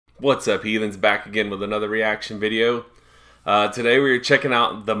What's up, heathens? Back again with another reaction video. Today we are checking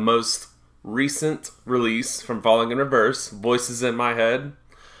out the most recent release from Falling in Reverse, Voices in My Head.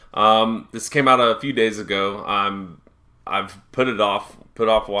 This came out a few days ago. I've put off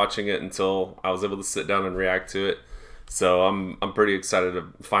watching it until I was able to sit down and react to it. So I'm pretty excited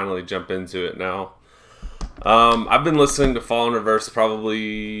to finally jump into it now. I've been listening to Falling in Reverse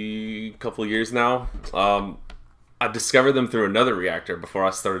probably a couple of years now. I discovered them through another reactor before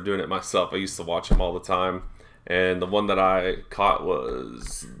I started doing it myself. I used to watch them all the time, and the one that I caught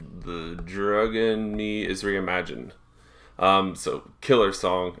was The Drug in Me is Reimagined. So killer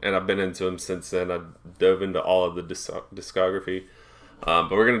song, and I've been into him since then. I dove into all of the discography, but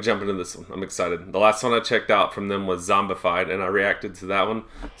we're gonna jump into this one. I'm excited. The last one I checked out from them was Zombified, and I reacted to that one.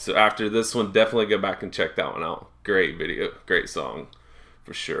 So after this one, definitely go back and check that one out. Great video, great song.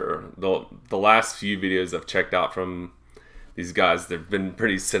 For sure. The last few videos I've checked out from these guys, they've been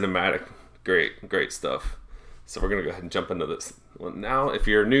pretty cinematic. Great stuff. So we're going to go ahead and jump into this one now. If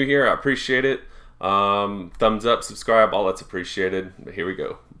you're new here, I appreciate it. Thumbs up, subscribe, all that's appreciated. But here we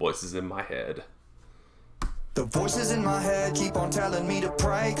go. Voices in My Head. The voices in my head keep on telling me to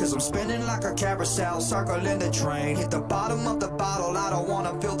pray, cause I'm spinning like a carousel, circling the train. Hit the bottom of the bottle, I don't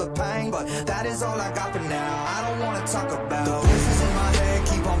wanna feel the pain, but that is all I got for now. I don't wanna talk about the voices in my head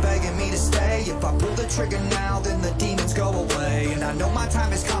keep on begging me to stay. If I pull the trigger now, then the demons go away. And I know my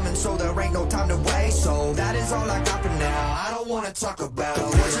time is coming, so there ain't no time to waste. So that is all I got for now. I don't wanna talk about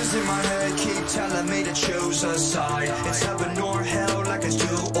the voices in my head keep telling me to choose a side. It's heaven or hell, like it's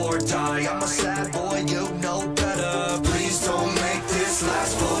do or die. I'm a sad boy, you know better. Please don't make this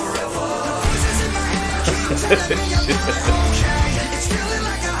last forever.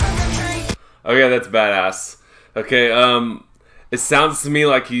 Okay, that's badass. Okay, it sounds to me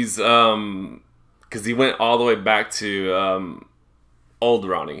like he's because he went all the way back to old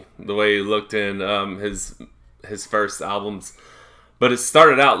Ronnie, the way he looked in his first albums. But it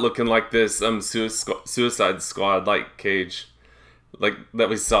started out looking like this Suicide Squad like Cage, like that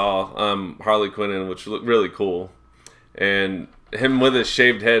we saw Harley Quinn in, which looked really cool. And him with his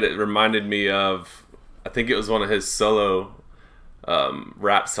shaved head, it reminded me of, I think it was one of his solo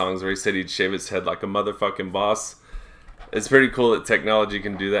rap songs where he said he'd shave his head like a motherfucking boss. It's pretty cool that technology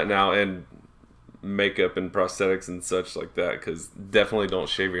can do that now, and makeup and prosthetics and such like that, because definitely don't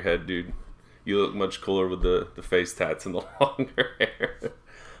shave your head, dude. You look much cooler with the face tats and the longer hair.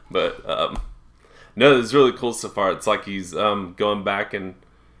 But no, it's really cool so far. It's like he's going back and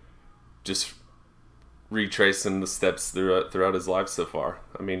just retracing the steps throughout his life so far.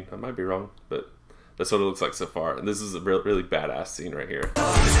 I mean, I might be wrong, but that's what it looks like so far. And this is a really badass scene right here.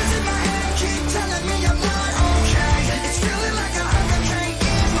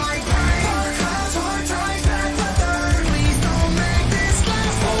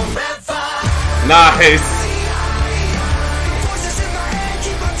 Nice.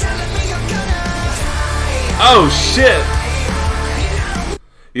 Oh shit!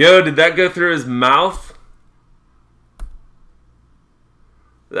 Yo, did that go through his mouth?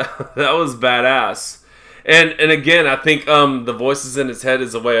 That was badass. And again, I think the voices in his head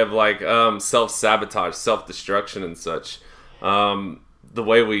is a way of like self-sabotage, self-destruction and such. The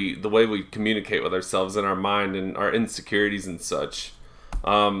way we communicate with ourselves in our mind and our insecurities and such.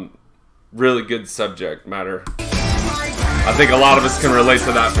 Really good subject matter. I think a lot of us can relate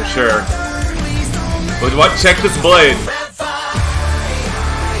to that for sure. But what? Check this blade.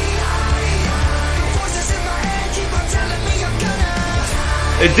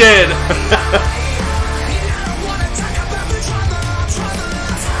 It did.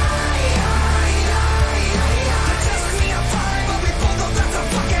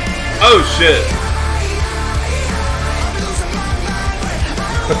 Oh shit.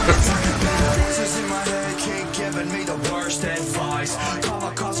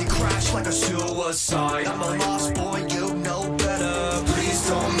 Suicide. I'm a lost boy, you know better. Please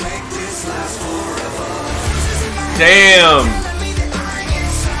don't make this last forever. Damn.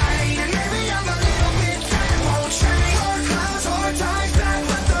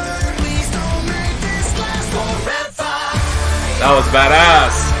 That was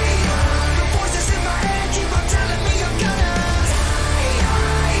badass.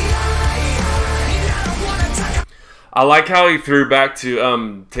 I like how he threw back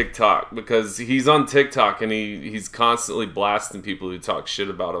to TikTok, because he's on TikTok and he's constantly blasting people who talk shit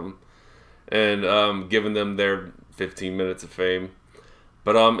about him and giving them their 15 minutes of fame.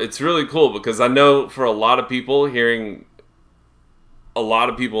 But it's really cool, because I know for a lot of people, hearing a lot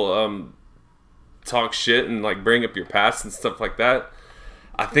of people talk shit and like bring up your past and stuff like that,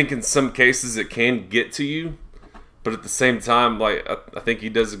 I think in some cases it can get to you. but at the same time, like, I think he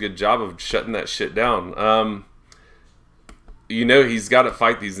does a good job of shutting that shit down. You know, he's got to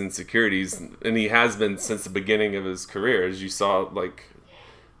fight these insecurities, and he has been since the beginning of his career, as you saw, like,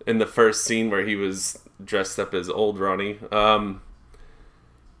 in the first scene where he was dressed up as old Ronnie. And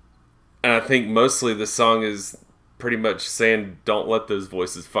I think mostly the song is pretty much saying, don't let those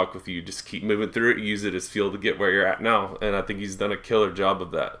voices fuck with you. Just keep moving through it, use it as fuel to get where you're at now. And I think he's done a killer job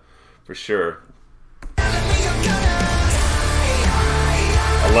of that, for sure. I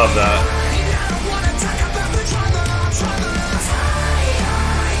love that.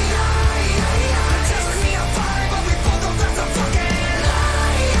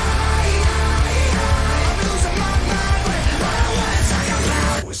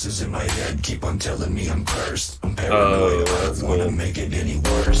 Voices in my head keep on telling me I'm cursed. I'm paranoid, I don't wanna make it any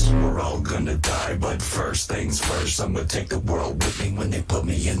worse. We're all gonna die, but first things first, I'ma take the world with me when they put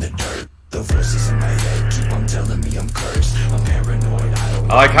me in the dirt. The voices in my head keep on telling me I'm cursed. I'm paranoid, I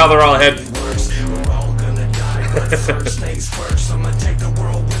don't I like how they're all head. We're all gonna die, but first things first, I'ma take the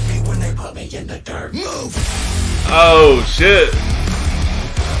world with me when they put me in the dirt. Move! Oh shit.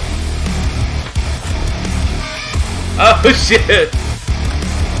 Oh shit.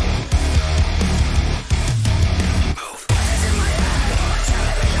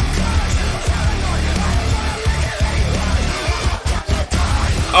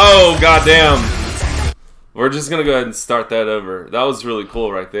 Oh, goddamn. We're just gonna go ahead and start that over. That was really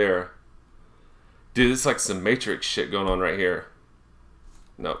cool right there. Dude, it's like some Matrix shit going on right here.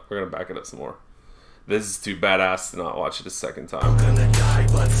 No, we're gonna back it up some more. This is too badass to not watch it a second time. I'm gonna die,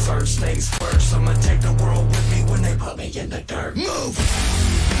 but first things first, I'ma take the world with me when they put me in the dirt. Move!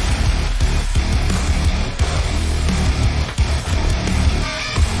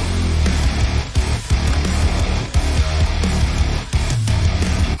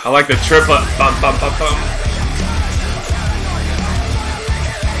 I like the triplet. Bum, bum, bum, bum.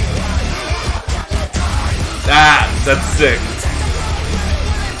 That's sick.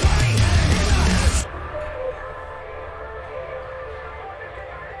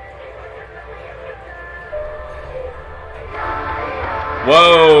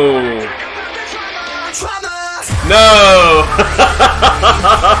 Whoa. No.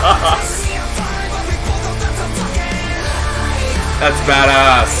 That's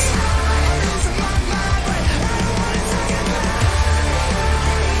badass.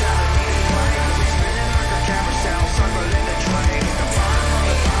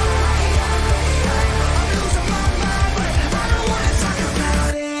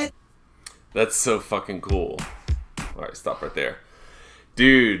 That's so fucking cool. Alright, stop right there.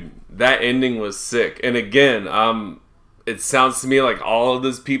 Dude, that ending was sick. And again, it sounds to me like all of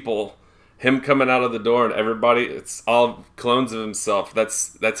those people, him coming out of the door and everybody, it's all clones of himself.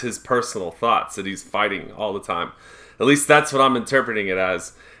 That's his personal thoughts that he's fighting all the time. At least that's what I'm interpreting it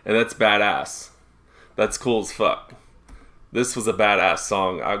as. And that's badass. That's cool as fuck. This was a badass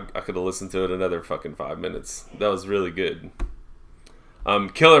song. I could have listened to it another fucking 5 minutes. That was really good.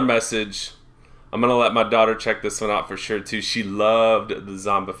 Killer message. I'm going to let my daughter check this one out for sure too. She loved the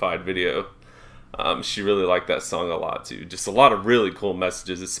Zombified video. She really liked that song a lot too. Just a lot of really cool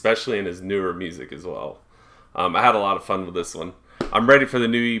messages, especially in his newer music as well. I had a lot of fun with this one. I'm ready for the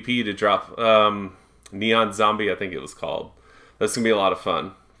new EP to drop. Neon Zombie, I think it was called. That's going to be a lot of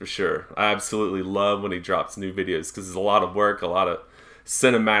fun for sure. I absolutely love when he drops new videos because there's a lot of work, a lot of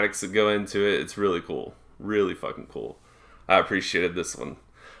cinematics that go into it. It's really cool. Really fucking cool. I appreciated this one.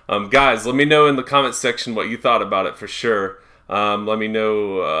 Guys, let me know in the comment section what you thought about it for sure. Let me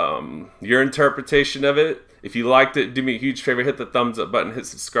know your interpretation of it. If you liked it, do me a huge favor. Hit the thumbs up button. Hit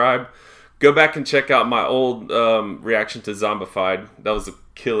subscribe. Go back and check out my old reaction to Zombified. That was a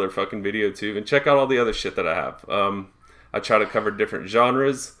killer fucking video too. And check out all the other shit that I have. I try to cover different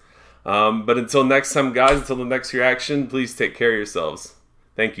genres. But until next time, guys, until the next reaction, please take care of yourselves.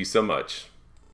 Thank you so much.